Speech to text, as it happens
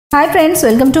Hi friends,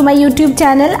 welcome to my YouTube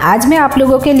channel. आज मैं आप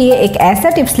लोगों के लिए एक ऐसा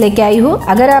टिप्स लेके आई हूँ।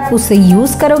 अगर आप उसे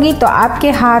यूज़ करोगी तो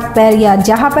आपके हाथ पैर या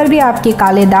जहाँ पर भी आपके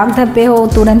काले दाग धब्बे हो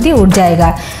तुरंत ही उठ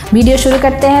जाएगा। वीडियो शुरू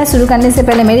करते हैं। शुरू करने से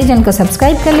पहले मेरे चैनल को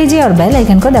सब्सक्राइब कर लीजिए और बेल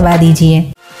आइकन को दबा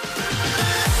दीजिए।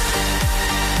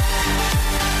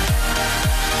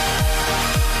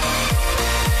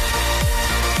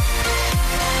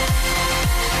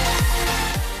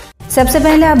 सबसे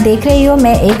पहले आप देख रही हो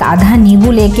मैं एक आधा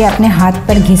नींबू लेके अपने हाथ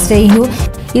पर घिस रही हूँ।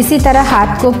 इसी तरह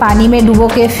हाथ को पानी में डुबो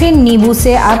के फिर नींबू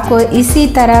से आपको इसी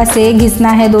तरह से घिसना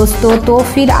है दोस्तों। तो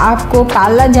फिर आपको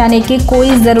काला जाने की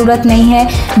कोई ज़रूरत नहीं है।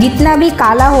 जितना भी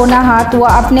काला होना हाथ वो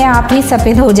अपने आप ही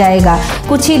सफ़ेद हो जाएगा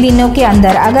कुछ ही दिनों के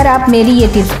अंदर। अगर आप मेरी ये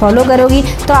टिप्स फॉलो करोगी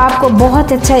तो आपको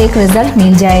बहुत अच्छा एक रिज़ल्ट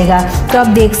मिल जाएगा। तो आप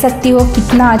देख सकती हो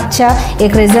कितना अच्छा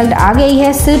एक रिज़ल्ट आ गई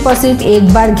है सिर्फ और सिर्फ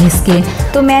एक बार घिस के।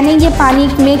 तो मैंने ये पानी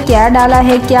में क्या डाला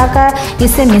है, क्या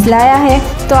इससे मिलाया है,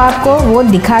 तो आपको वो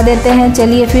दिखा देते हैं।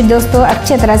 चलिए फिर दोस्तों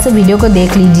अच्छे तरह से वीडियो को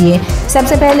देख लीजिए।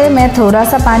 सबसे पहले मैं थोड़ा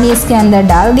सा पानी इसके अंदर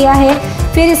डाल दिया है।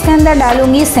 फिर इसके अंदर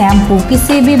डालूंगी शैम्पू।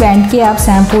 किसी भी ब्रांड के आप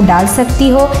शैम्पू डाल सकती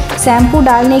हो। शैम्पू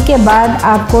डालने के बाद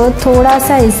आपको थोड़ा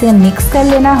सा इसे मिक्स कर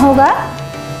लेना होगा।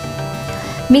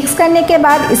 मिक्स करने के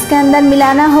बाद इसके अंदर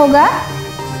मिलाना होगा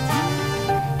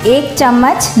 1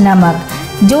 चम्मच नमक।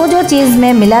 जो जो चीज़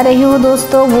मैं मिला रही हूँ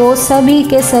दोस्तों वो सभी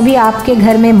के सभी आपके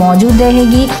घर में मौजूद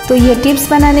रहेगी। तो ये टिप्स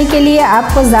बनाने के लिए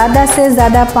आपको ज़्यादा से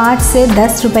ज़्यादा 5 से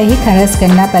 10 रुपए ही खर्च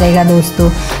करना पड़ेगा दोस्तों।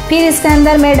 फिर इसके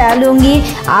अंदर मैं डालूँगी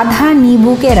आधा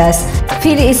नींबू के रस।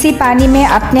 फिर इसी पानी में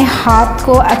अपने हाथ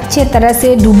को अच्छे तरह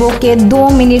से डुबो के 2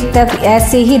 मिनट तक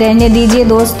ऐसे ही रहने दीजिए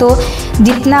दोस्तों।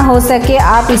 जितना हो सके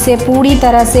आप इसे पूरी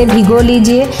तरह से भिगो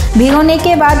लीजिए। भिगोने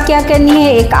के बाद क्या करनी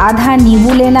है, एक आधा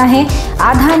नींबू लेना है।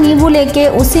 आधा नींबू लेके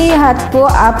उसी हाथ को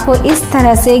आपको इस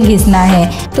तरह से घिसना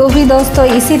है। तो भी दोस्तों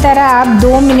इसी तरह आप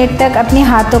 2 मिनट तक अपने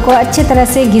हाथों को अच्छी तरह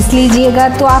से घिस लीजिएगा।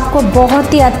 तो आपको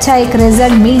बहुत ही अच्छा एक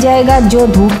रिजल्ट मिल जाएगा। जो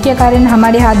धूप के कारण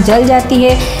हमारे हाथ जल जाती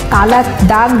है, काला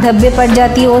दाग धब्बे पड़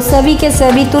जाती है, वो सभी के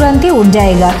सभी तुरंत ही उठ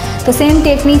जाएगा। तो सेम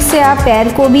टेक्निक से आप पैर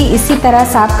को भी इसी तरह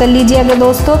साफ कर लीजिएगा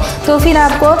दोस्तों। तो फिर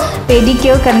आपको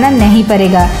पेडिक्योर करना नहीं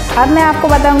पड़ेगा। अब मैं आपको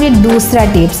बताऊंगी दूसरा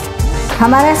टिप्स।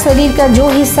 हमारा शरीर का जो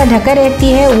हिस्सा ढका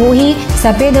रहती है वो ही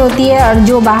सफ़ेद होती है और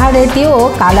जो बाहर रहती है वो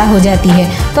काला हो जाती है।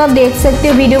 तो आप देख सकते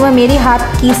हो वीडियो में मेरी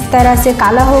हाथ किस तरह से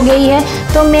काला हो गई है।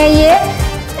 तो मैं ये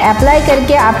अप्लाई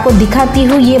करके आपको दिखाती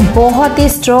हूँ। ये बहुत ही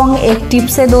स्ट्रॉन्ग एक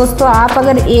टिप्स है दोस्तों। आप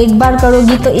अगर एक बार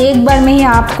करोगी तो एक बार में ही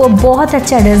आपको बहुत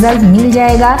अच्छा रिजल्ट मिल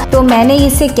जाएगा। तो मैंने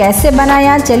इसे कैसे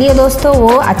बनाया चलिए दोस्तों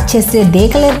वो अच्छे से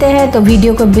देख लेते हैं। तो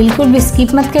वीडियो को बिल्कुल भी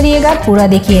स्किप मत करिएगा, पूरा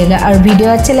देखिएगा। और वीडियो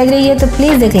अच्छी लग रही है तो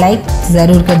प्लीज़ एक लाइक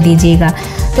ज़रूर कर दीजिएगा।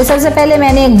 तो सबसे पहले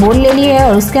मैंने एक बोल ले ली है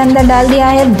और उसके अंदर डाल दिया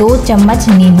है 2 चम्मच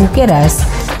नींबू के रस।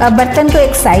 अब बर्तन को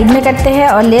एक साइड में करते हैं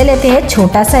और ले लेते हैं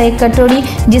छोटा सा एक कटोरी,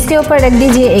 जिसके ऊपर रख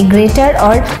दीजिए एक ग्रेटर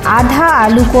और आधा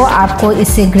आलू को आपको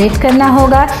इससे ग्रेट करना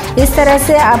होगा। इस तरह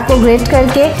से आपको ग्रेट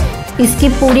करके इसकी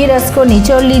पूरी रस को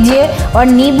निचोड़ लीजिए और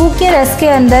नींबू के रस के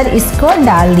अंदर इसको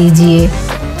डाल दीजिए।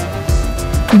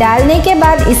 डालने के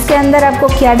बाद इसके अंदर आपको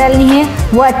क्या डालनी है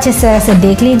वो अच्छे तरह से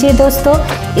देख लीजिए दोस्तों।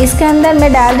 इसके अंदर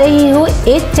मैं डाल रही हूँ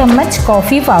 1 चम्मच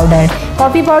कॉफ़ी पाउडर।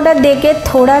 कॉफ़ी पाउडर देके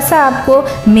थोड़ा सा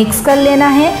आपको मिक्स कर लेना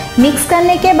है। मिक्स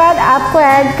करने के बाद आपको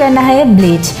ऐड करना है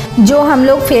ब्लीच। जो हम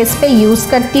लोग फेस पे यूज़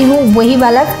करती हूँ वही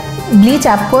वाला ब्लीच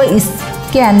आपको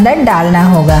इसके अंदर डालना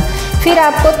होगा। फिर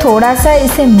आपको थोड़ा सा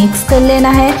इसे मिक्स कर लेना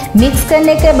है। मिक्स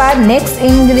करने के बाद नेक्स्ट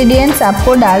इंग्रेडिएंट्स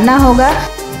आपको डालना होगा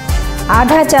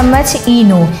आधा चम्मच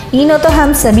इनो। इनो तो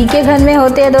हम सभी के घर में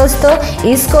होते हैं दोस्तों।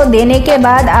 इसको देने के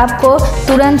बाद आपको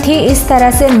तुरंत ही इस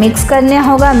तरह से मिक्स करना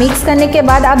होगा। मिक्स करने के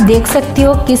बाद आप देख सकती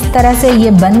हो किस तरह से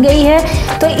ये बन गई है।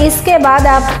 तो इसके बाद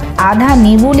आप आधा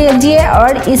नींबू लीजिए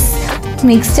और इस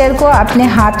मिक्सचर को अपने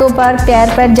हाथों पर, पैर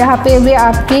पर, जहाँ पे भी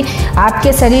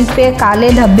आपके शरीर पे काले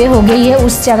धब्बे हो गई है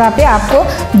उस जगह पे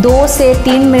आपको 2 से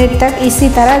 3 मिनट तक इसी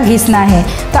तरह घिसना है।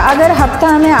 तो अगर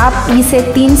हफ्ता में आप इसे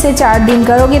 3 से 4 दिन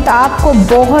करोगे तो आपको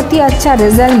बहुत ही अच्छा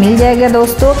रिजल्ट मिल जाएगा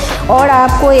दोस्तों। और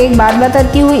आपको एक बात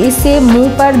बताती हूँ, इसे मुंह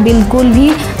पर बिल्कुल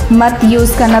भी मत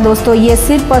यूज़ करना दोस्तों। ये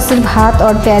सिर्फ और सिर्फ हाथ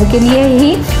और पैर के लिए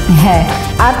ही है।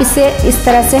 आप इसे इस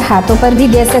तरह से हाथों पर भी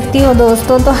दे सकती हो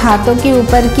दोस्तों। तो हाथों के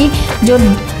ऊपर की जो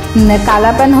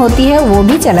कालापन होती है वो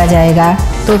भी चला जाएगा।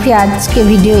 तो फिर आज के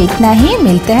वीडियो इतना ही।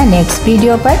 मिलते हैं नेक्स्ट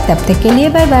वीडियो पर, तब तक के लिए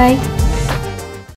बाय बाय।